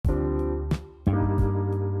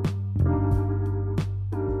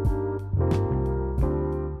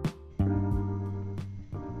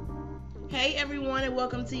Hey everyone, and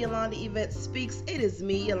welcome to Yolanda Yvette Speaks. It is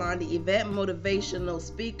me, Yolanda Yvette, motivational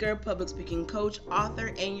speaker, public speaking coach, author,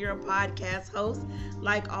 and your podcast host.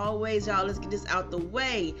 Like always, y'all, let's get this out the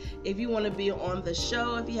way. If you want to be on the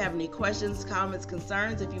show, if you have any questions, comments,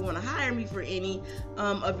 concerns, if you want to hire me for any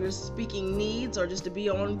of your speaking needs or just to be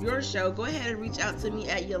on your show, go ahead and reach out to me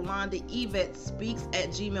at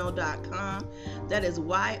YolandaYvetteSpeaks@gmail.com. That is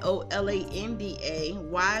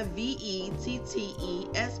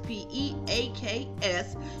YolandaYvetteSpeaks.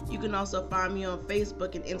 You can also find me on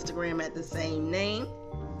Facebook and Instagram at the same name.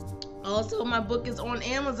 Also, my book is on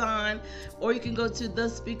Amazon, or you can go to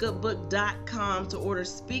thespeakupbook.com to order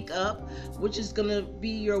Speak Up, which is going to be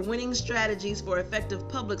your winning strategies for effective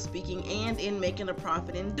public speaking and in making a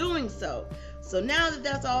profit in doing so. So now that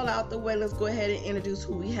that's all out the way, let's go ahead and introduce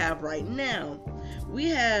who we have right now. We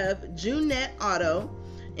have Junette Otto,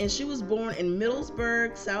 and she was born in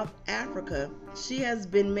Middlesbrough, South Africa. She has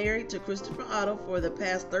been married to Christopher Otto for the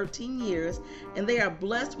past 13 years, and they are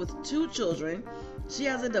blessed with 2 children. She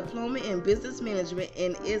has a diploma in business management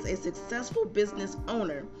and is a successful business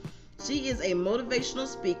owner. She is a motivational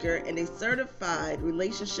speaker and a certified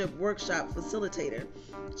relationship workshop facilitator.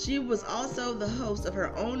 She was also the host of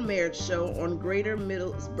her own marriage show on Greater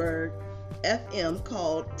Middlesbrough FM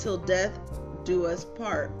called Till Death Do Us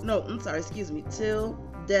Part. Till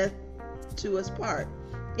Death Do Us Part.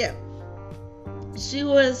 Yeah. She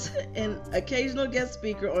was an occasional guest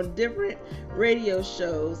speaker on different radio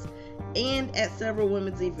shows and at several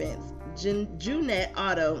women's events. Junette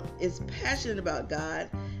Otto is passionate about God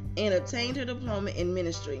and obtained her diploma in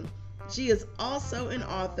ministry. She is also an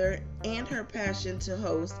author, and her passion to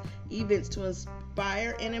host events to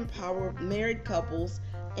inspire and empower married couples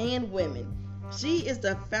and women. She is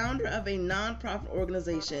the founder of a nonprofit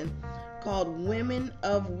organization called Women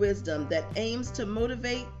of Wisdom that aims to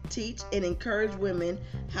motivate, teach, and encourage women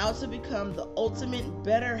how to become the ultimate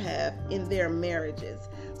better half in their marriages.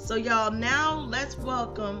 So y'all, now let's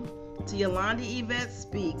welcome to Yolanda Yvette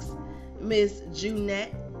Speaks, Miss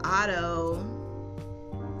Junette Otto.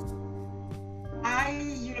 Hi,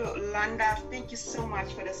 Yolanda. Thank you so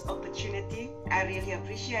much for this opportunity. I really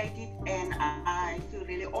appreciate it, and I feel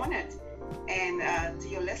really honored. And to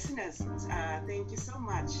your listeners, thank you so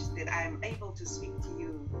much that I'm able to speak to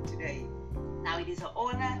you today. Now, it is an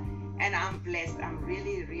honor, and I'm blessed. I'm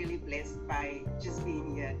really, really blessed by just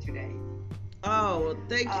being here today. Oh,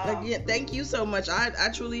 thank you so much. I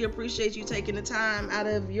truly appreciate you taking the time out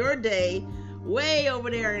of your day way over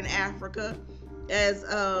there in Africa. As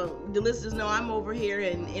the listeners know, I'm over here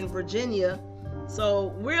in Virginia,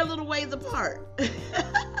 so we're a little ways apart.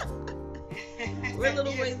 We're a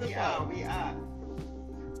little ways apart. We are.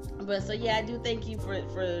 But so yeah, I do thank you for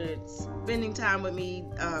spending time with me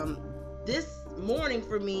this morning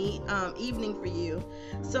for me, evening for you.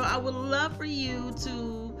 So I would love for you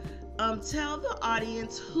to tell the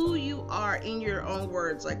audience who you are in your own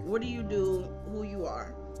words. Like, what do you do? Who you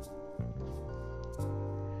are?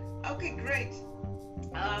 Okay, great.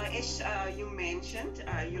 As you mentioned,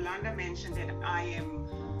 Yolanda mentioned that I'm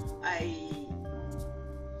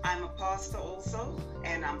a pastor also,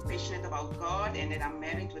 and I'm passionate about God, and that I'm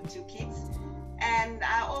married with 2 kids. And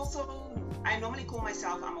I normally call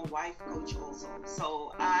myself, I'm a wife coach also.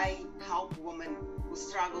 So I help women who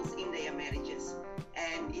struggles in their marriages.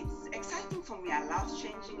 And it's exciting for me. I love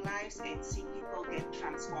changing lives and see people get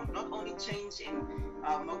transformed. Not only change and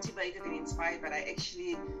motivated and inspired, but I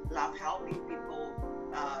actually love helping people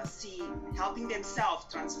helping themselves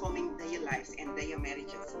transforming their lives and their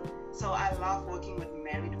marriages. So I love working with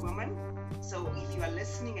married women. So if you are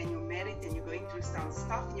listening and you're married and you're going through some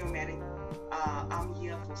stuff in your marriage, I'm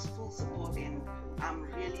here for full support, and I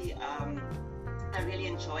really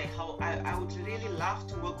enjoy how I would really love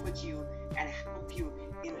to work with you and help you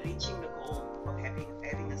in reaching the goal of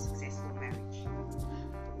having a successful marriage.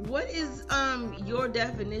 What is your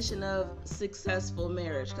definition of successful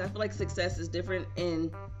marriage? Because I feel like success is different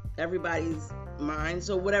in everybody's mind.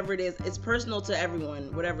 So whatever it is, it's personal to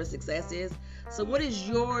everyone, whatever success is. So what is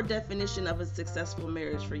your definition of a successful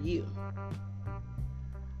marriage for you?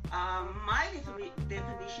 My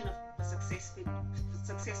definition of a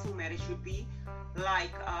successful marriage would be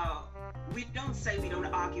like, we don't say we don't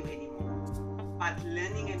argue anymore, but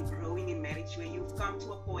learning and growing in marriage where you've come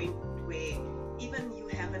to a point where even you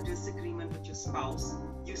have a disagreement with your spouse,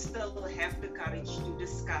 you still have the courage to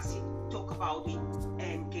discuss it, talk about it,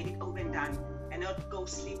 and get it over and done, and not go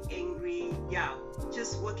sleep angry. Yeah,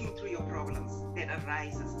 just working through your problems that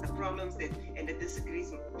arises, the problems and the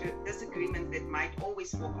disagreements that might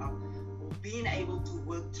always pop up, being able to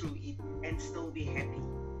work through it and still be happy,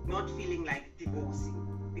 not feeling like divorcing.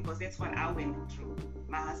 because that's what I went through.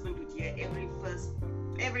 My husband would hear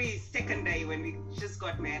every second day when we just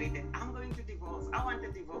got married that I'm going to divorce, I want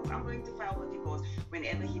a divorce, I'm going to file for divorce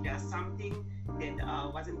whenever he does something that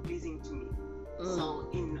wasn't pleasing to me. So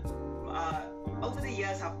over the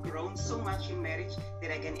years, I've grown so much in marriage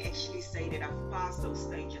that I can actually say that I've passed those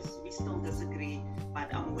stages. We still disagree,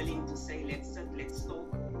 but I'm willing to say, let's sit, let's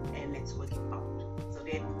talk, and let's work it out. So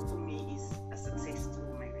that for me is a successful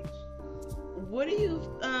marriage. What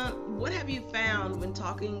have you found when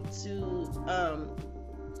talking to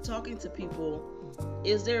people?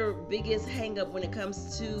 Is their biggest hang up when it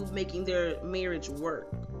comes to making their marriage work?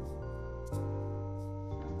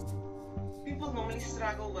 People normally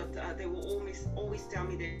struggle with, they will always tell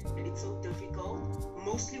me that it's so difficult.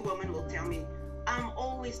 Mostly women will tell me, I'm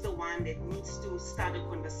always the one that needs to start a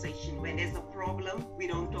conversation. When there's a problem, we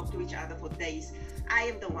don't talk to each other for days. I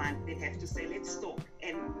am the one that have to say, let's talk.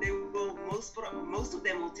 And they will, most of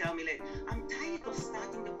them will tell me, like, I'm tired of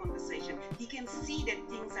starting the conversation. He can see that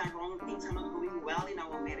things are wrong, things are not going well in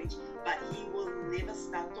our marriage, but he will never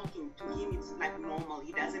start talking. To him, it's like normal.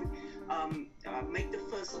 He doesn't make the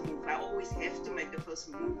first move. I always have to make the first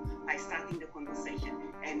move by starting the conversation.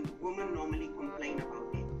 And women normally complain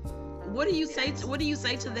about it. What do you say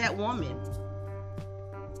to that woman?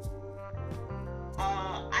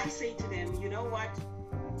 I say to them, you know what?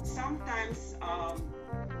 Sometimes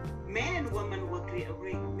men and women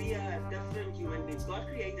we are different human beings. God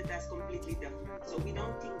created us completely different, so we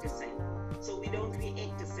don't think the same, so we don't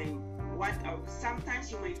react the same.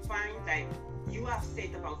 Sometimes you may find that you are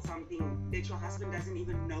upset about something that your husband doesn't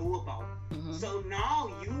even know about. Mm-hmm. So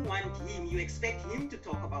now you expect him to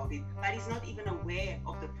talk about it, but he's not even aware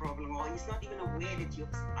of the problem, or he's not even aware that you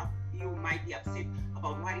might be upset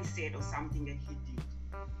about what he said or something that he did.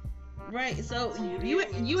 Right. So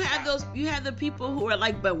you have the people who are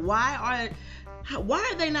like, but why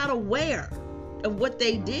are they not aware of what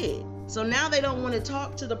they did? So now they don't want to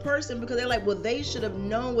talk to the person because they're like, well, they should have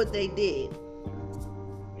known what they did.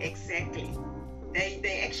 Exactly.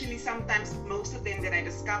 They actually, sometimes, most of them that I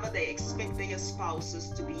discover, they expect their spouses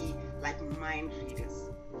to be like mind readers.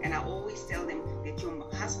 And I always tell them that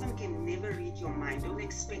your husband can never read your mind. Don't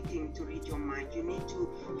expect him to read your mind. You need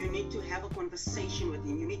to have a conversation with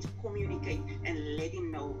him. You need to communicate and let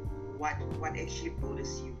him know what actually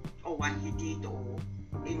bothers you, or what he did, or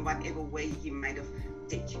in whatever way he might have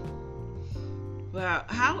did you. Wow.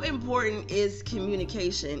 How important is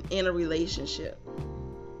communication in a relationship?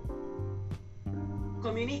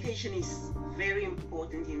 Communication is very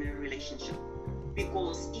important in a relationship,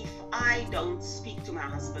 because if I don't speak to my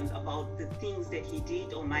husband about the things that he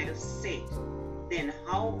did or might have said, then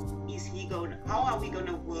how are we going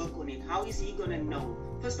to work on it? How is he going to know?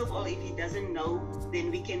 First of all, if he doesn't know,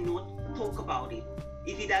 then we cannot talk about it.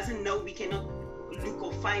 If he doesn't know, we cannot look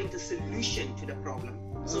or find a solution to the problem.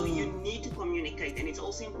 So you need to communicate, and it's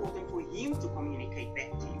also important for him to communicate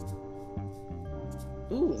back to you.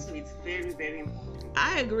 Ooh. So it's very, very important.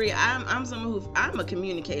 I agree. I'm someone I'm a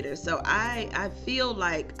communicator, so I feel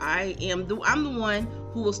like I'm the one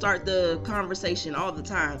who will start the conversation all the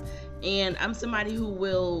time, and I'm somebody who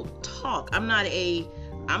will talk. I'm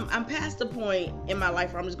past the point in my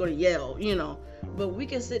life where I'm just going to yell, but we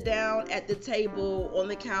can sit down at the table, on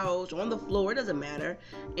the couch, on the floor, it doesn't matter,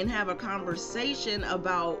 and have a conversation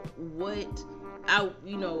about what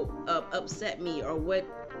upset me or what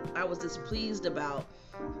I was displeased about,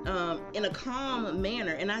 in a calm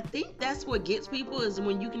manner. And I think that's what gets people, is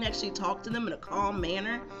when you can actually talk to them in a calm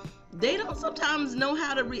manner. They don't sometimes know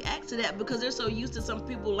how to react to that because they're so used to some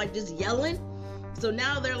people like just yelling. So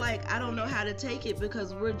now they're like, I don't know how to take it,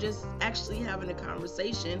 because we're just actually having a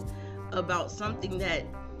conversation about something that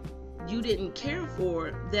you didn't care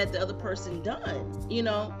for that the other person done.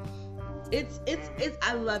 It's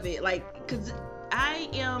I love it, like, because I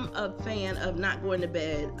am a fan of not going to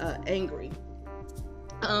bed angry.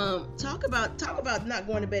 Talk about not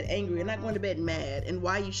going to bed angry and not going to bed mad, and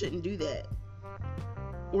why you shouldn't do that,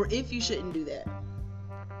 or if you shouldn't do that.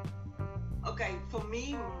 Okay, for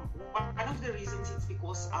me, one of the reasons is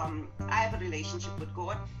because I have a relationship with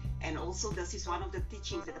God, and also this is one of the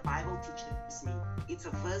teachings that the Bible teaches me. It's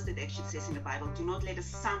a verse that actually says in the Bible, do not let the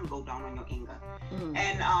sun go down on your anger. Mm.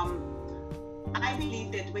 And I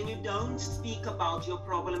believe that when you don't speak about your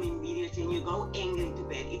problem immediately and you go angry to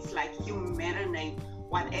bed, it's like you marinate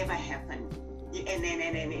whatever happened, and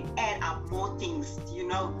then add up more things.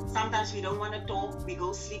 Sometimes we don't want to talk, we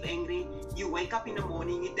go sleep angry, you wake up in the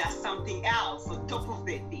morning, it does something else on top of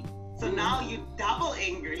that thing. So now you double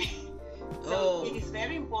angry. So it is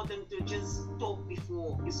very important to just talk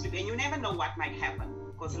before you sleep, and you never know what might happen.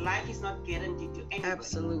 because life is not guaranteed to anybody.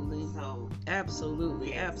 Absolutely. So Absolutely,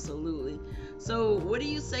 yes. absolutely. So, what do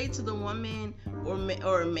you say to the woman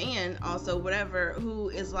or man, also whatever, who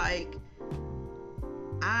is like,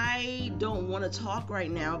 I don't want to talk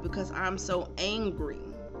right now because I'm so angry.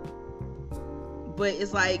 But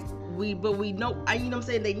it's like we know, you know what I'm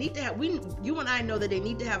saying, they need to have, you and I know that they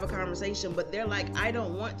need to have a conversation, but they're like, I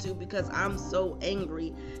don't want to because I'm so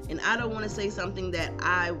angry and I don't want to say something that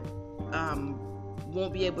I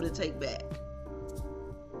won't be able to take back.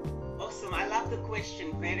 Awesome. I love the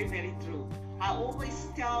question. Very, very true. I always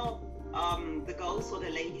tell the girls or the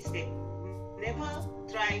ladies that never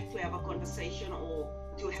try to have a conversation or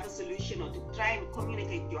to have a solution or to try and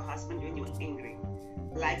communicate with your husband when you're angry.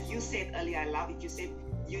 Like you said earlier, I love it. You said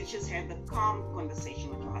you just have the calm conversation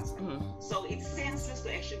with your husband. Mm-hmm. So it's senseless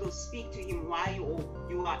to actually go speak to him why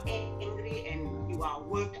you are angry and you are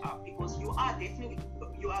worked up, because you are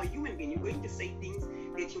a human being. You're going to say things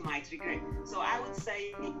that you might regret. So I would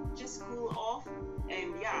say just cool off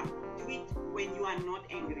and do it when you are not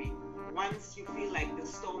angry. Once you feel like the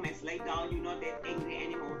storm has laid down, you're not that angry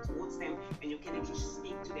anymore towards them, and you can actually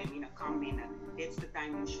speak to them in a calm manner. That's the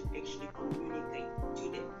time you should actually communicate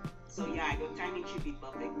to them. So your timing should be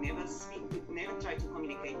perfect. Never try to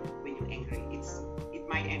communicate when you're angry. It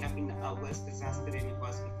might end up in a worse disaster than it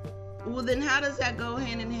was before. Well, then how does that go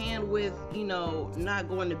hand in hand with, not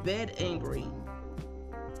going to bed angry?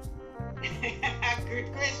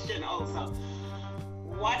 Good question also.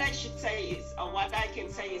 What I should say is, or what I can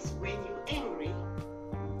say is, when you're angry,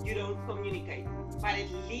 you don't communicate. But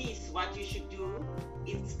at least what you should do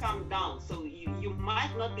is calm down. So you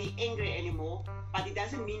might not be angry anymore, but it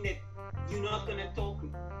doesn't mean that you're not going to talk.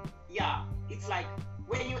 Yeah, it's like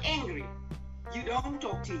when you're angry, you don't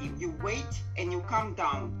talk to him. You wait and you calm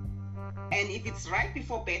down. And if it's right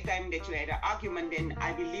before bedtime that you had an argument, then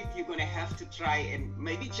I believe you're going to have to try and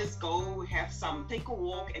maybe just go take a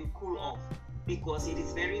walk and cool off. Because it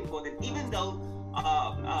is very important, even though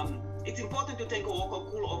it's important to take a walk or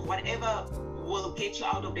cool off, whatever will get you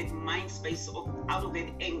out of that mind space, out of that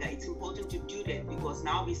anger. It's important to do that, because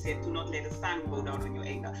now we said to not let the sun go down on your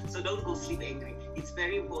anger. So don't go sleep angry. It's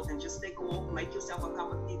very important. Just take a walk, make yourself a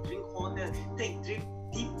cup of tea, drink water, take deep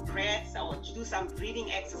breaths, or do some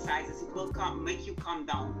breathing exercises. It will make you calm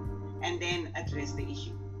down, and then address the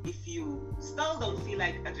issue. If you still don't feel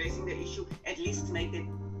like addressing the issue, at least make that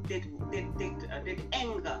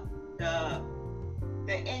anger,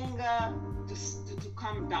 the anger to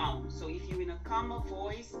calm down. So if you're in a calmer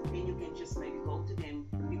voice, then you can just maybe go to them,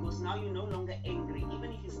 because now you're no longer angry.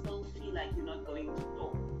 Even if you still feel like you're not going to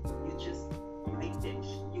talk, you just make them,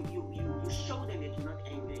 you show them that you're not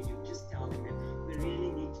angry, and you just tell them that we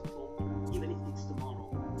really need to talk, even if it's tomorrow.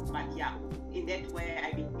 But in that way,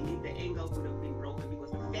 I believe the anger would have been broken,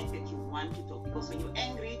 because the fact that you want to talk, because when you're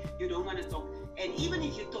angry, you don't want to talk. And even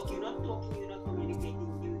if you talk, you're not talking, you're not communicating,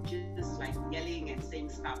 you're just like yelling and saying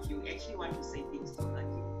stuff. You actually want to say things to hurt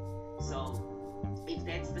you. So if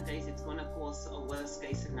that's the case, it's going to cause a worst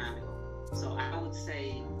case scenario. So I would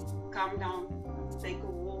say calm down, take a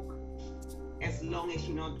walk, as long as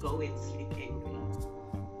you not go and sleep angry.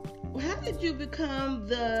 How did you become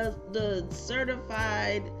the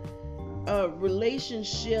certified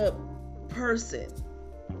relationship person?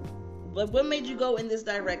 What made you go in this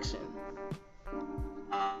direction?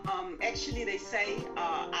 Actually, they say,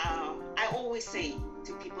 I always say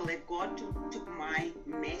to people that God took my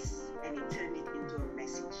mess and He turned it into a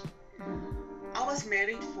message. I was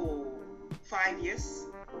married for 5 years,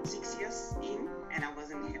 6 years in, and I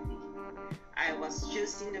wasn't happy. I was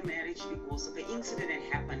just in the marriage because of an incident that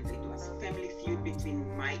happened. It was a family feud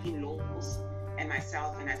between my in-laws and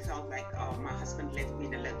myself, and I felt like my husband left me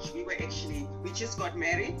in the lurch. We just got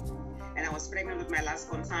married, and I was pregnant with my last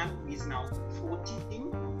concern, who is now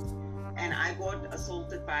 14. And I got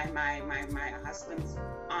assaulted by my husband's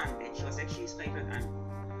aunt, and she was actually his favorite aunt.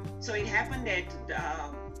 So it happened that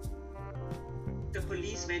the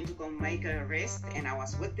police went to go make an arrest, and I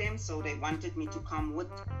was with them, so they wanted me to come with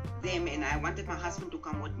them, and I wanted my husband to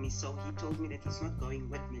come with me, so he told me that he's not going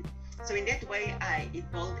with me. So in that way,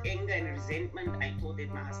 it built anger and resentment. I thought that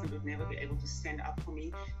my husband would never be able to stand up for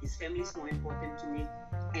me. His family is more important to me,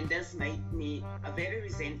 and this made me a very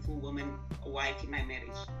resentful woman, a wife in my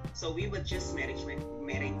marriage. So we were just married when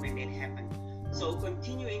that happened. So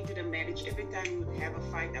continuing to the marriage, every time we would have a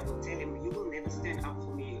fight, I would tell him, you will never stand up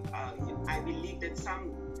for me. I believe that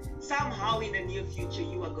somehow in the near future,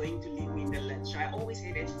 you are going to leave me in the lurch. I always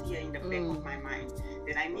had that fear in the back of my mind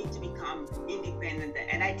that I need to become independent.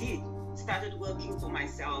 And I did. Started working for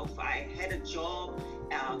myself. I had a job,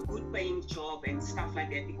 a good paying job and stuff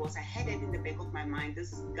like that, because I had it in the back of my mind,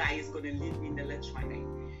 this guy is going to leave me in the lurch one day.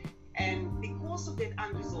 And because of that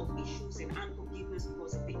unresolved issues and unforgiveness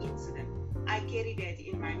because of the incident, I carried that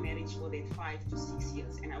in my marriage for that 5 to 6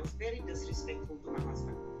 years, and I was very disrespectful to my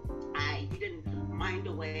husband. I didn't mind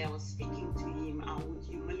the way I was speaking to him. I would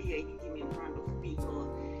humiliate him in front of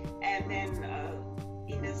people. And then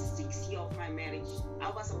in the 6th year of my marriage, I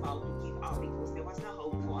was about to give up because there was no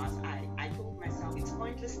hope for us. I told myself it's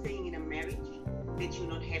pointless staying in a marriage that you're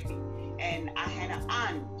not happy. And I had an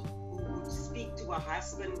aunt who would speak to her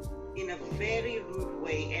husband in a very rude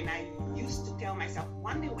way, and I used to tell myself,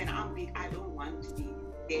 one day when I'm big, I don't want to be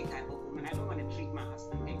that type of woman. I don't want to treat my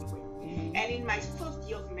husband that way. And in my 5th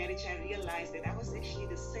year of marriage, I realized that I was actually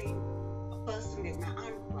the same person that my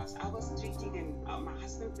aunt was. I was treating my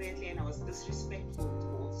husband badly, and I was disrespectful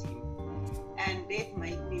towards him. And that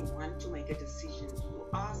made me want to make a decision to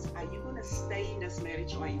ask, are you going to stay in this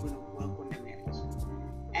marriage, or are you going to work on the marriage?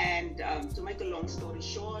 And to make a long story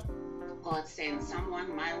short, God sent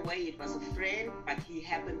someone my way. It was a friend, but he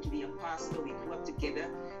happened to be a pastor. We grew up together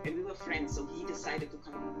and we were friends, so he decided to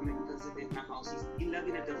come and visit at my house. He lived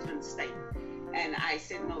in a different state. And I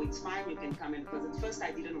said, no, it's fine, you can come and visit. First,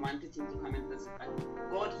 I didn't want him to come and visit,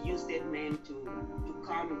 but God used that man to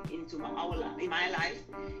come into my life.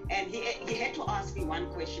 And he had to ask me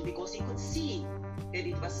one question, because he could see that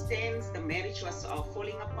it was tense, the marriage was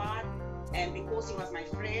falling apart. And because he was my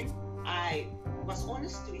friend, I was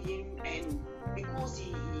honest to him, and because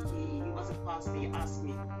he was a pastor, he asked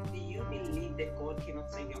me, do you believe that God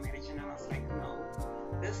cannot save your marriage? And I was like, no,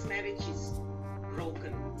 this marriage is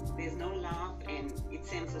broken. There's no love, and it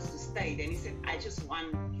sends us to stay. Then he said, I just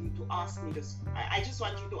want you to ask me this. I just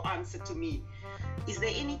want you to answer to me. Is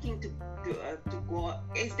there anything to God?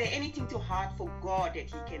 Is there anything too hard for God that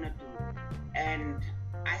he cannot do? And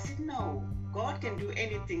I said, no, God can do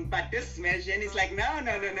anything but this marriage. And it's like, no.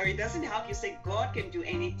 It doesn't help you say God can do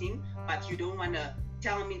anything, but you don't want to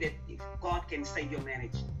tell me that if God can save your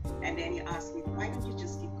marriage. And then he asked me, why don't you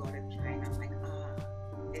just give God a try? And I'm like,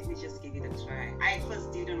 let me just give it a try. I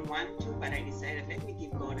first didn't want to, but I decided, let me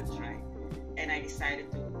give God a try. And I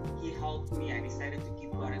decided to, he helped me, I decided to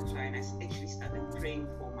give God a try. And I actually started praying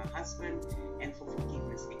for my husband and for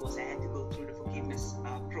forgiveness, because I had to go through the forgiveness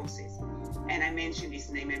process. And I mentioned his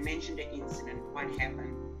name, I mentioned the incident, what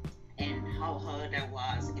happened, and how hurt I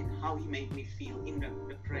was, and how he made me feel in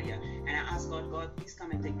the prayer. And I asked God, please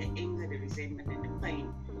come and take the anger, the resentment, and the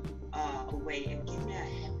pain away, and give me a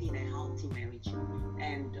happy and a healthy marriage.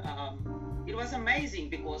 And it was amazing,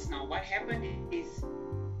 because now what happened is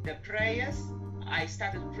the prayers, I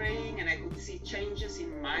started praying and I could see changes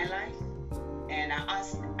in my life. And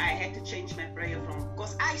I had to change my prayer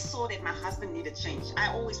because I saw that my husband needed change. I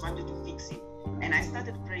always wanted to fix him. And I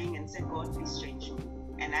started praying and said, God, please change me.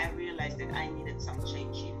 And I realized that I needed some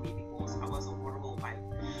change in me, because I was a horrible wife.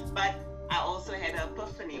 But I also had an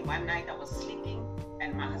epiphany. One night I was sleeping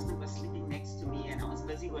and my husband was sleeping next to me, and I was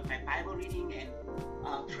busy with my Bible reading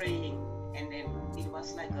and praying. And then it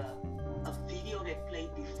was like a video that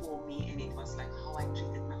played before me, and it was like how I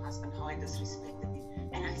treated my husband, how I disrespected him.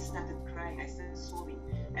 And I started crying. I said sorry.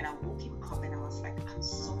 And I woke him up and I was like, I'm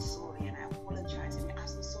so sorry, and I apologize. And he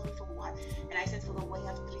asked me, sorry for what? And I said, for the way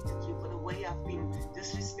I've treated you, for the way I've been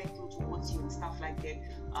disrespectful towards you and stuff like that.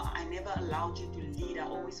 I never allowed you to lead. I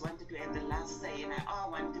always wanted to have the last say, and I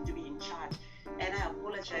wanted to be in charge. And I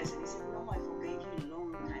apologized, and he said, no, I forgave you a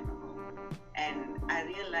long time ago. And I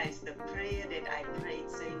realized the prayer that I prayed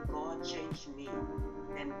saying, God, change me.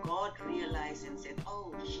 And God realized and said,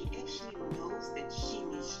 oh, she actually knows that she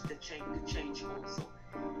needs to change also.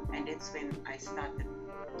 And that's when I started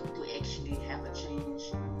to actually have a change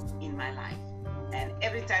in my life. And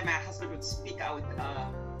every time my husband would speak out,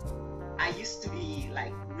 I used to be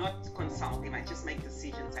like, not consult him, I just make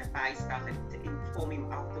decisions, I buy stuff and inform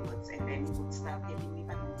him afterwards. And then he would start telling me,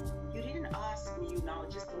 but you didn't ask me, you now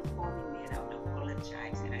just informing me, and I would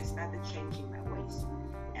apologize. And I started changing my ways.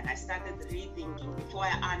 And I started rethinking. Before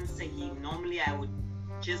I answer him, normally I would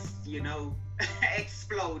just,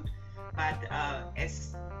 explode. But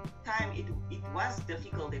as time, it was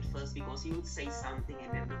difficult at first, because he would say something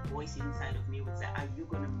and then the voice inside of me would say, are you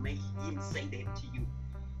going to make him say that to you?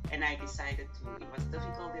 And I decided to. It was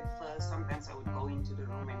difficult at first. Sometimes I would go into the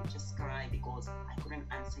room and just cry, because I couldn't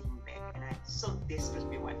answer him back. And I so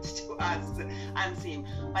desperately wanted to answer him.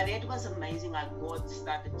 But it was amazing how God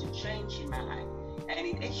started to change in my life. And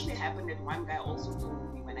it actually happened that one guy also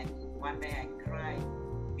told me, one day I cried.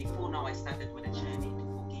 Before now I started with a journey to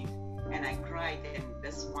forgive. And I cried, and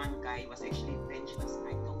this one guy was actually evangelist.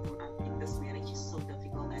 I told him, this marriage is so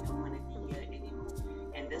difficult, I don't want to be here anymore.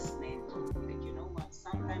 And this man told me that, you know what, son,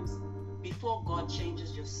 before God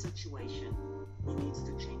changes your situation, He needs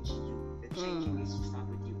to change you. The changing needs to start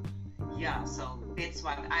with you. Yeah, so that's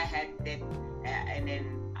what I had that, and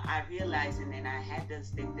then I realized, and then I had this,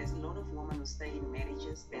 that there's a lot of women who stay in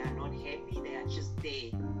marriages. They are not happy. They are just there.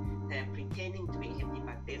 They're pretending to be happy,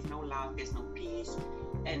 but there's no love, there's no peace,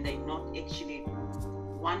 and they not actually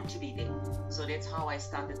want to be there. So that's how I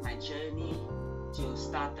started my journey to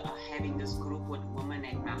start having this group with women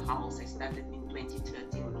at my house. I started in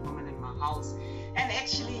 2013 with women in my house, and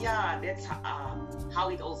actually, yeah, that's how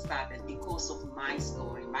it all started, because of my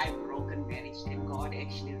story, my broken marriage that God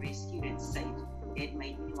actually rescued and saved. It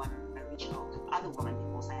made me want to reach out to other women,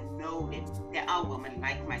 because I know that there are women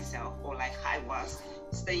like myself, or like I was,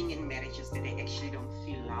 staying in marriages that they actually don't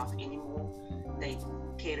feel love anymore. They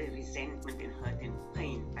carry resentment and hurt and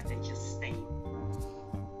pain, but they just stay.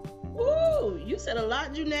 Woo! You said a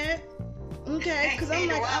lot, Jeanette. Okay, because I'm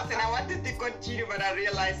like, I wanted to continue, but I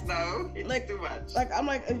realized no, it's like too much. Like I'm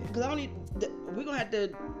like, because I don't need. We're gonna have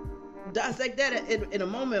to dissect that in a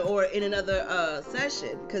moment or in another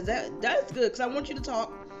session, because that's good. Because I want you to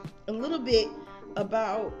talk a little bit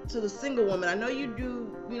about to the single woman. I know you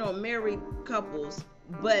do, married couples,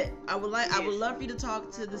 but I would love for you to talk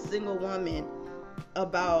to the single woman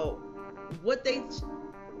about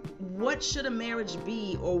what should a marriage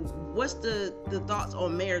be, or what's the thoughts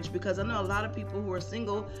on marriage, because I know a lot of people who are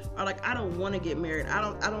single are like, I don't want to get married. I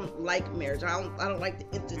don't like marriage. I don't like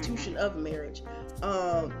the institution of marriage.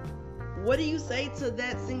 What do you say to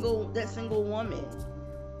that single woman?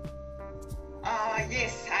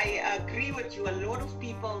 Yes, I agree with you. A lot of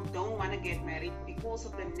people don't want to get married because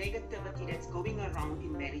of the negativity that's going around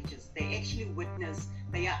in marriages. They actually witness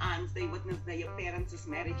their aunts, they witness their parents'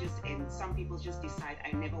 marriages, and some people just decide,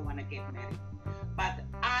 I never want to get married. But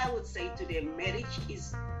I would say to them, marriage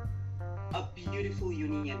is a beautiful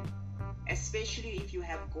union, especially if you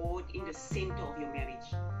have God in the center of your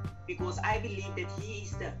marriage. Because I believe that He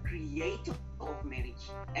is the creator of marriage,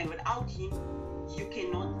 and without Him, you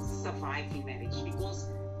cannot survive in marriage. Because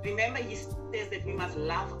remember, He says that we must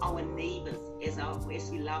love our neighbors as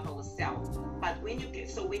we love ourselves. But when you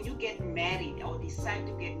get married or decide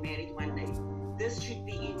to get married one day, this should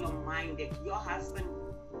be in your mind that your husband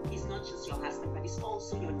is not just your husband, but he's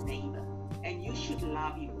also your neighbor, and you should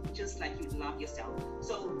love him just like you love yourself.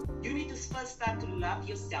 So you need to first start to love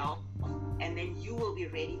yourself, and then you will be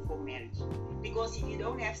ready for marriage. Because if you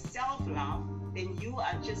don't have self-love, then you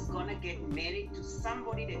are just gonna get married to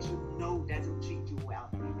somebody that you know doesn't treat you well.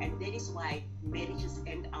 And that is why marriages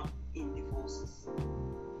end up in divorces.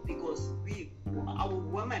 Because our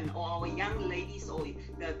women, or our young ladies, or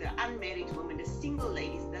the unmarried women, the single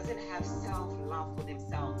ladies, doesn't have self-love for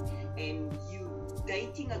themselves. And you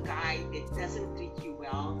dating a guy that doesn't treat you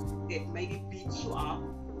well, that maybe beats you up,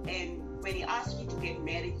 and when he asks you to get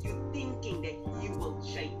married, you're thinking that you will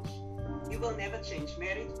change. You will never change.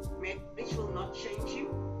 Marriage will not change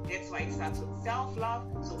you. That's why it starts with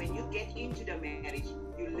self-love. So when you get into the marriage,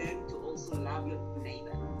 you learn to also love your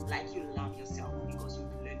neighbor like you love yourself, because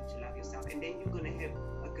you've learned to love yourself. And then you're going to have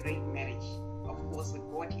a great marriage, of course, with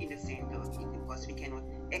God in the center of it, because we cannot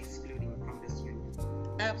exclude Him from this union.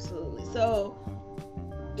 Absolutely. So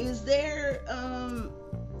is there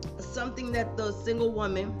something that the single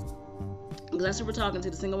woman, because that's what we're talking to,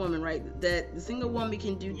 the single woman, right? That the single woman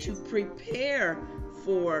can do to prepare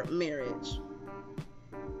for marriage?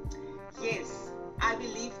 Yes, I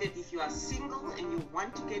believe that if you are single and you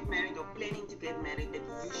want to get married or planning to get married, that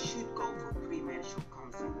you should go for premarital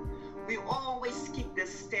counseling. We always skip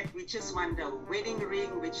this step. We just want the wedding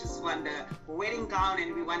ring, we just want the wedding gown,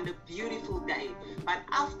 and we want the beautiful day. But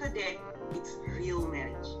after that, it's real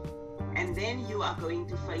marriage. And then you are going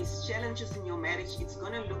to face challenges in your marriage. It's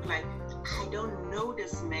going to look like, I don't know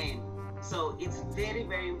this man. So it's very,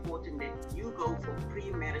 very important that you go for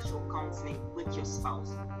premarital counseling with your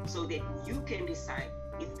spouse, so that you can decide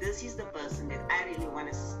if this is the person that I really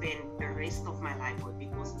want to spend the rest of my life with,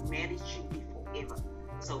 because marriage should be forever.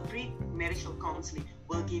 So premarital counseling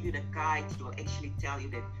will give you the guide. It will actually tell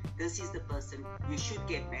you that this is the person you should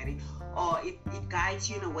get married, or it guides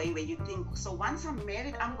you in a way where you think, so once I'm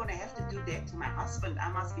married, I'm going to have to do that to my husband. I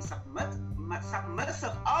must be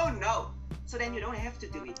submissive. Oh no. So then you don't have to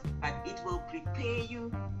do it, but it will prepare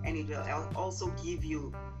you, and it will also give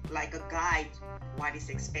you like a guide, what is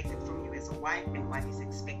expected from you as a wife and what is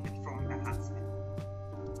expected from the husband.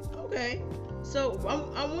 Okay, so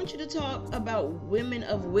I want you to talk about women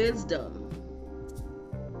of wisdom.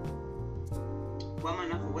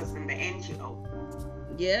 Women of Wisdom, the NGO.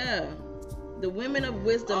 Yeah, the Women of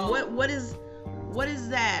Wisdom. Oh. What is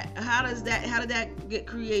that? How did that get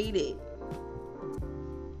created?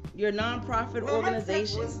 Your nonprofit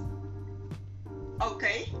organization.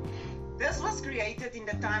 Okay. This was created in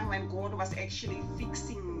the time when God was actually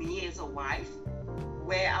fixing me as a wife,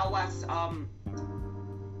 where I was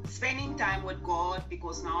spending time with God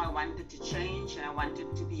because now I wanted to change and I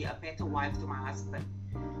wanted to be a better wife to my husband.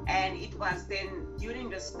 And it was then during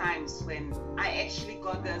those times when I actually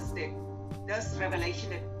got this revelation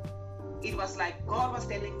that it was like God was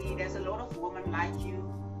telling me there's a lot of women like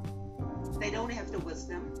you. They don't have the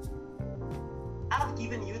wisdom. I've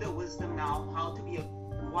given you the wisdom now how to be a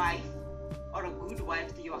wife or a good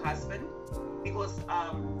wife to your husband, because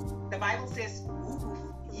the Bible says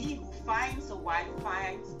he who finds a wife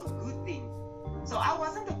finds a good thing. So I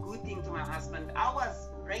wasn't a good thing to my husband. I was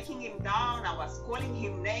breaking him down. I was calling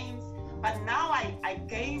him names. But now I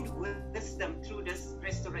gained wisdom through this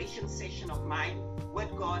restoration session of mine with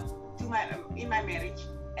God in my marriage,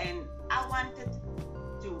 and I wanted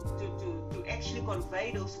to actually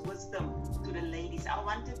convey those wisdom to the ladies. I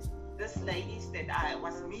wanted these ladies that I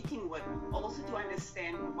was meeting with also to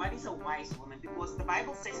understand what is a wise woman, because the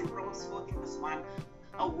Bible says in Proverbs 14 verse 1,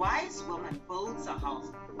 a wise woman builds a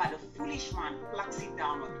house, but a foolish one plucks it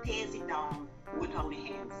down or tears it down with her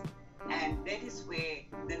hands. And that is where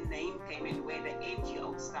the name came and where the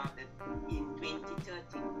NGO started in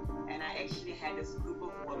 2013. And I actually had this group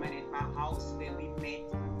of women at my house where we met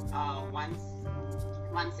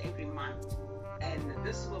once every month. And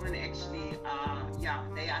this woman actually,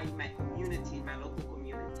 they are in my community, in my local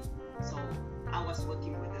community. So I was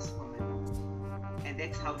working with this woman. And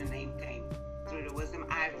that's how the name came, through the wisdom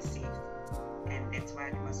I received. And that's why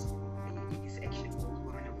it is actually called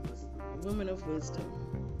Women of Wisdom. Women of Wisdom.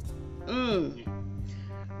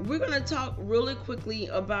 We're going to talk really quickly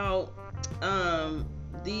about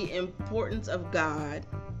the importance of God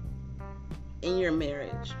in your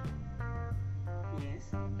marriage.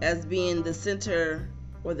 Yes. As being the center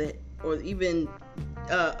or even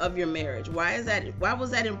of your marriage. Why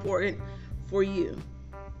was that important for you?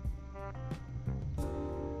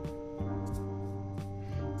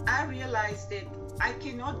 I realized that I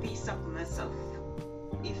cannot be submissive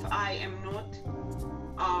if I am not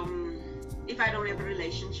if I don't have a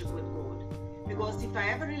relationship with God. Because if I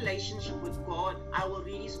have a relationship with God, I will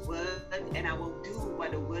read His Word and I will do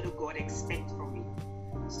what the Word of God expects from me.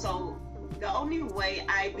 So the only way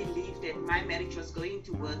I believe that my marriage was going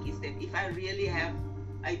to work is that if I really have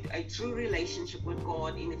a true relationship with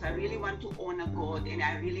God, and if I really want to honor God, and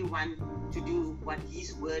I really want to do what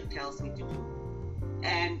His Word tells me to do.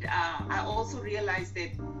 And I also realized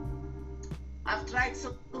that I've tried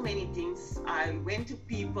so many things. I went to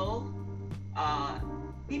people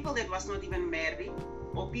that was not even married,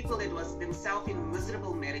 or people that was themselves in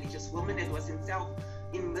miserable marriages, women that was themselves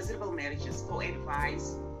in miserable marriages for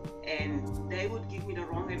advice, and they would give me the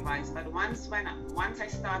wrong advice. But once I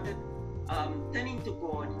started turning to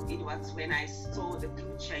God, it was when I saw the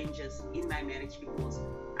true changes in my marriage, because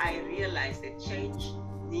I realized that change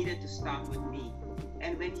needed to start with me.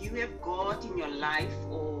 And when you have God in your life,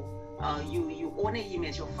 or you honor Him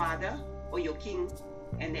as your father or your king,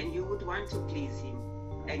 and then you would want to please Him.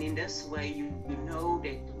 And in this way, you know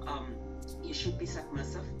that you should be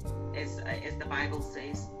submissive, as the Bible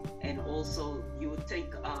says. And also, you would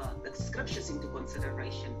take the scriptures into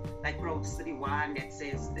consideration, like Proverbs 31 that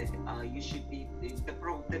says that you should be the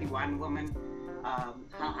Proverbs 31 woman. Her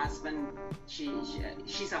husband,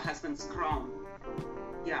 she's her husband's crown.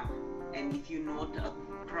 Yeah. And if you're not a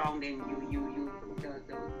crown, then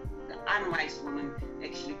the unwise woman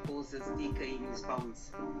actually causes decay in his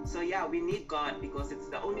bones. So yeah, we need God, because it's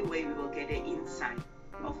the only way we will get an insight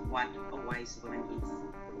of what a wise woman is.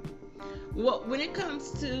 Well, when it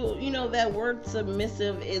comes to, that word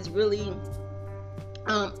submissive is really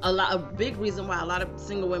a big reason why a lot of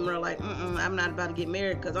single women are like, I'm not about to get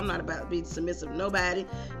married, because I'm not about to be submissive to nobody.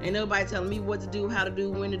 Ain't nobody telling me what to do, how to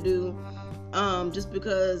do, when to do. Just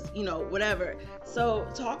because, whatever. So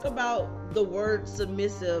talk about the word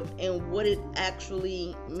submissive and what it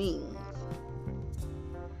actually means.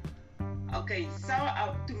 Okay, so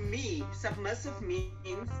to me, submissive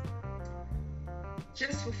means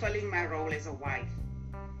just fulfilling my role as a wife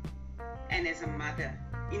and as a mother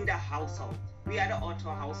in the household. We are the Otto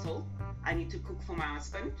household. I need to cook for my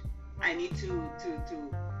husband. I need to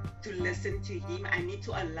listen to him. I need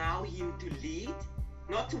to allow him to lead.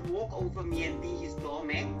 Not to walk over me and be his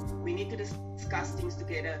doormat. We need to discuss things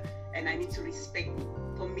together, and I need to respect him.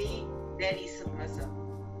 For me, that is submissive.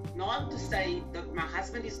 Not to say that my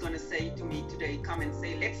husband is going to say to me today, come and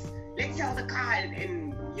say, let's sell the car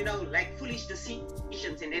and like foolish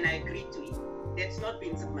decisions, and then I agree to it. That's not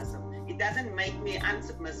being submissive. It doesn't make me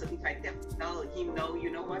unsubmissive if I tell him, no,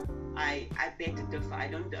 you know what? I beg to differ. I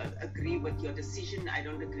don't agree with your decision. I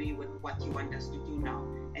don't agree with what you want us to do now,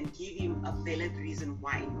 and give him a valid reason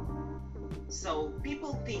why. So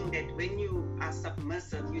people think that when you are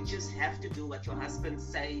submissive, you just have to do what your husband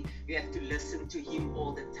say. You have to listen to him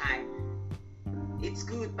all the time. It's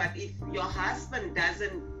good, but if your husband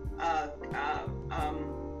doesn't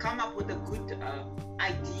come up with a good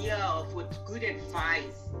idea of what good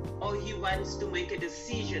advice, or he wants to make a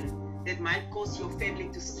decision that might cause your family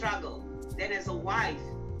to struggle, then as a wife,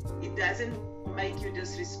 it doesn't make you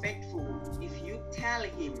disrespectful if you tell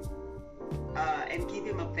him and give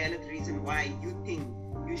him a valid reason why you think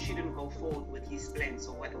you shouldn't go forward with his plans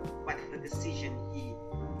or whatever decision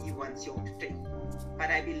he wants you to take. But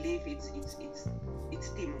I believe it's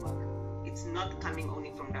teamwork. It's not coming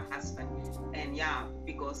only from the husband. And yeah,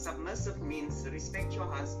 because submissive means respect your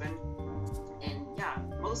husband, and yeah,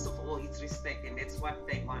 most of all it's respect, and that's what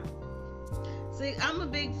they want. See, I'm a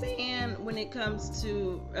big fan when it comes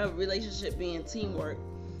to a relationship being teamwork,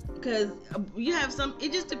 because you have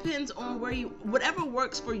it just depends on whatever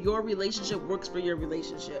works for your relationship works for your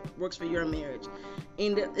relationship, works for your marriage.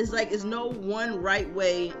 And it's no one right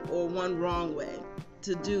way or one wrong way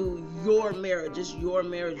to do your marriage. It's your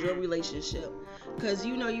marriage, your relationship. Because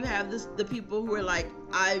you have the people who are like,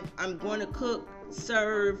 I'm going to cook,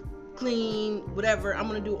 serve, clean, whatever. I'm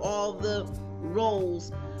going to do all the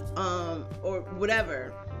roles, or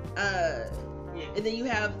whatever. And then you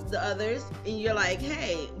have the others, and you're like,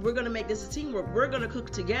 hey, we're going to make this a teamwork. We're going to cook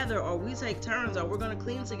together, or we take turns, or we're going to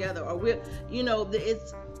clean together, or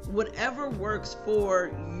it's whatever works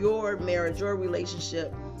for your marriage, your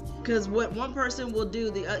relationship. Because what one person will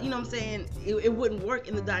do, it wouldn't work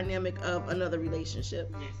in the dynamic of another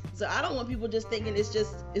relationship. Yes. So I don't want people just thinking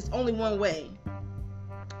it's only one way.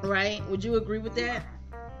 Right? Would you agree with that?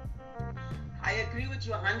 I agree with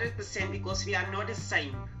you 100%, because we are not the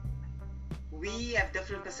same. We have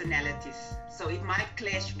different personalities. So it might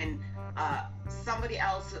clash when somebody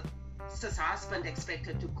else's husband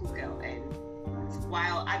expected to cook, and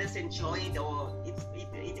while others enjoy it, or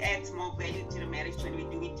it adds more value to the marriage when we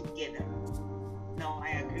do it together. No,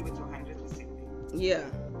 I agree with you 100%. Yeah,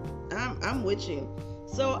 I'm with you.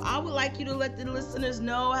 So I would like you to let the listeners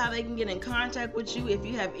know how they can get in contact with you if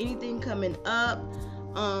you have anything coming up,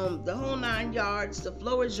 the whole 9 yards. The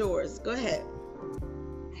floor is yours. Go ahead.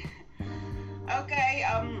 Okay,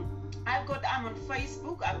 I'm on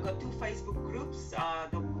Facebook. I've got 2 Facebook groups.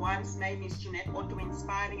 The one's name is Jeanette Otto,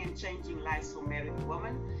 Inspiring and Changing Lives for Married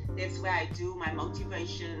Women. That's where I do my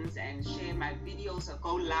motivations and share my videos or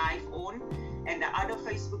go live on. And the other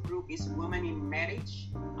Facebook group is Women in Marriage.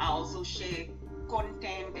 I also share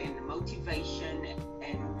content and motivation,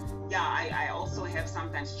 and yeah, I also have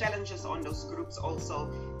sometimes challenges on those groups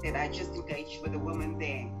also that I just engage with the women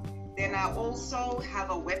there. Then I also have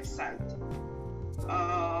a website.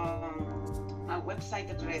 My website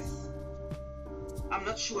address, I'm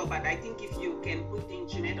not sure, but I think if you can put in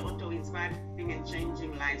Jeanette Otto Inspiring and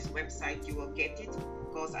Changing Lives website, you will get it,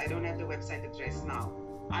 because I don't have the website address now.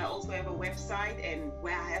 I also have a website, and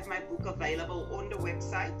where I have my book available on the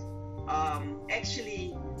website.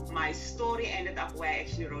 Actually, my story ended up where I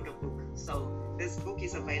actually wrote a book. So this book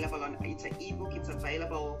is available it's an ebook, it's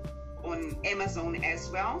available on Amazon as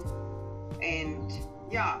well. And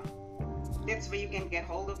yeah, that's where you can get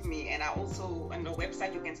hold of me. And I also, on the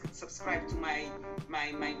website, you can subscribe to my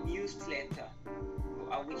newsletter,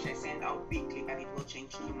 which I send out weekly, but it will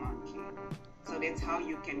change to monthly. So that's how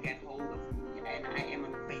you can get hold of me. And I am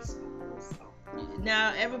on Facebook also.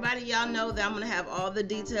 Now, everybody, y'all know that I'm going to have all the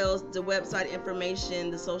details, the website information,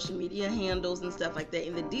 the social media handles and stuff like that,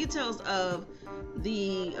 and the details of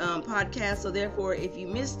the podcast. So therefore, if you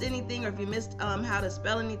missed anything, or if you missed how to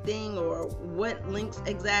spell anything or what links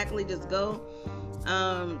exactly, just go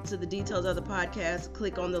to the details of the podcast,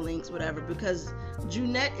 click on the links, whatever, because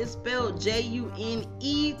Jeanette is spelled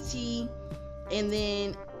Junet, and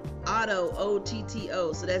then Otto,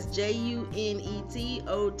 O-T-T-O. So that's Junetotto.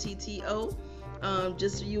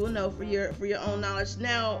 Just so you will know, for your own knowledge.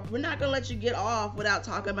 Now, we're not gonna let you get off without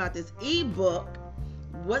talking about this ebook.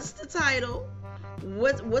 What's the title?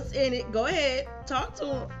 What's in it? Go ahead, talk to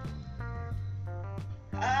them.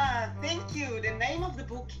 Thank you. The name of the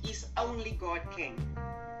book is Only God Can.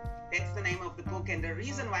 That's the name of the book, and the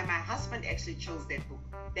reason why my husband actually chose that book,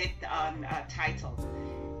 that title,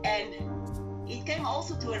 and it came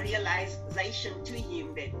also to a realization to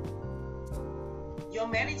him that your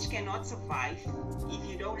marriage cannot survive if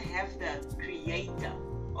you don't have the creator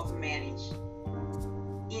of marriage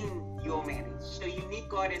in your marriage. So you need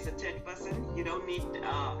God as a third person. You don't need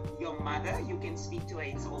your mother. You can speak to her.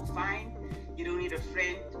 It's all fine. You don't need a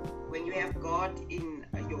friend. When you have God in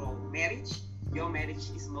your marriage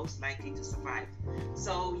is most likely to survive.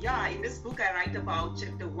 So yeah, in this book I write about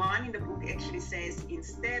chapter 1 in the book actually says,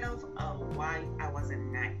 instead of a wife, I was a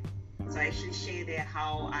knife. So I actually share there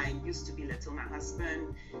how I used to belittle my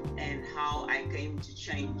husband and how I came to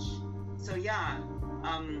change. So yeah,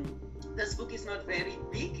 this book is not very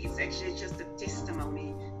big. It's actually just a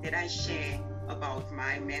testimony that I share about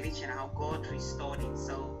my marriage and how God restored it.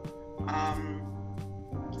 So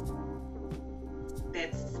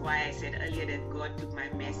that's why I said earlier that God took my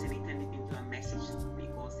mess and he turned it into a message,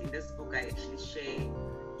 because in this book I actually share,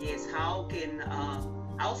 yes, how can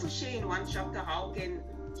I also share in one chapter how can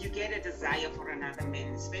you get a desire for another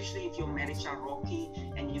man, especially if your marriage are rocky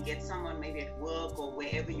and you get someone maybe at work or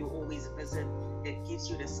wherever you always visit that gives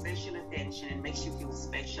you the special attention and makes you feel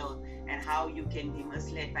special, and how you can be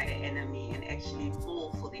misled by the enemy and actually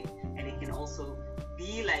fall for them. And it can also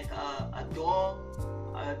be like a door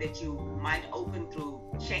that you might open through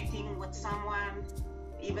chatting with someone,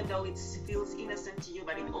 even though it feels innocent to you,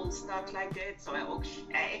 but it all starts like that. So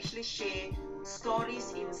I actually share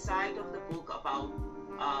stories inside of the book about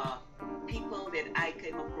people that I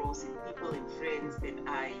came across, and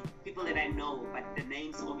people that I know, but the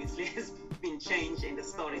names obviously has been changed and the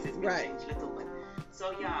stories has been changed a little bit.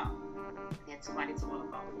 So yeah, that's what it's all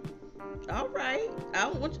about. All right. I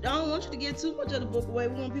don't want you to get too much of the book away.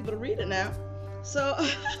 We want people to read it now. So,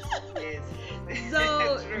 yes.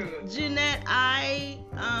 So True. Jeanette, I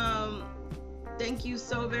thank you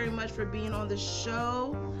so very much for being on the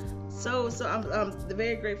show. So I'm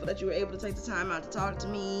very grateful that you were able to take the time out to talk to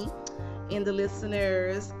me and the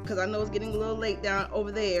listeners, because I know it's getting a little late down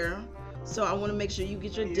over there. So I want to make sure you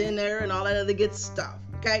get your dinner and all that other good stuff.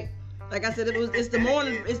 Okay. Like I said, it's the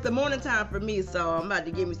morning. It's the morning time for me, so I'm about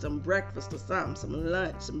to give me some breakfast or something, some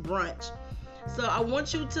lunch, some brunch. So I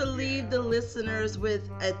want you to leave the listeners with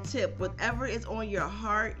a tip, whatever is on your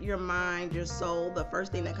heart, your mind, your soul, the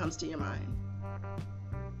first thing that comes to your mind.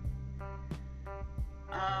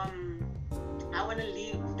 I want to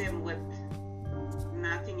leave them with,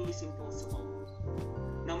 nothing is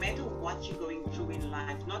impossible. No matter what you're going through in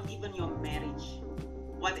life, not even your marriage,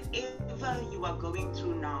 whatever you are going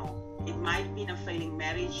through now, it might be a failing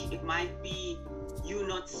marriage, it might be you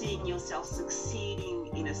not seeing yourself succeeding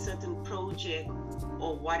in a certain project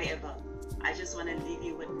or whatever. I just want to leave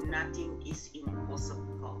you with, nothing is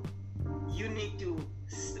impossible. You need to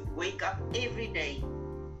wake up every day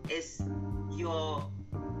as your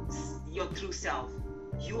true self.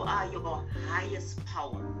 You are your highest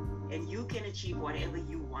power, and you can achieve whatever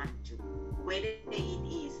you want to, whether it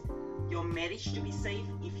is your marriage to be safe.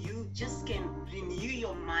 If you just can renew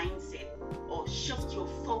your mindset or shift your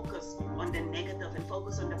focus on the negative and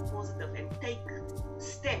focus on the positive and take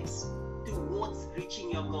steps towards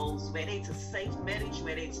reaching your goals, whether it's a safe marriage,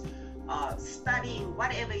 whether it's studying,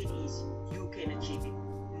 whatever it is, you can achieve it.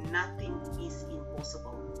 Nothing is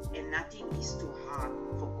impossible and nothing is too hard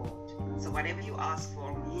for God. So whatever you ask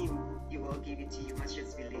from Him, He will give it to you. You must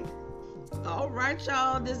just believe. All right,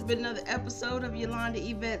 y'all. This has been another episode of Yolanda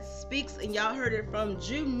Yvette Speaks, and y'all heard it from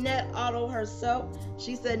Jeanette Otto herself.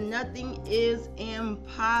 She said nothing is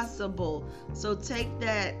impossible. So take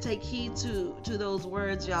heed to those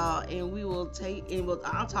words, y'all, and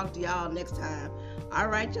I'll talk to y'all next time. All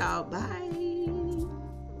right, y'all. Bye.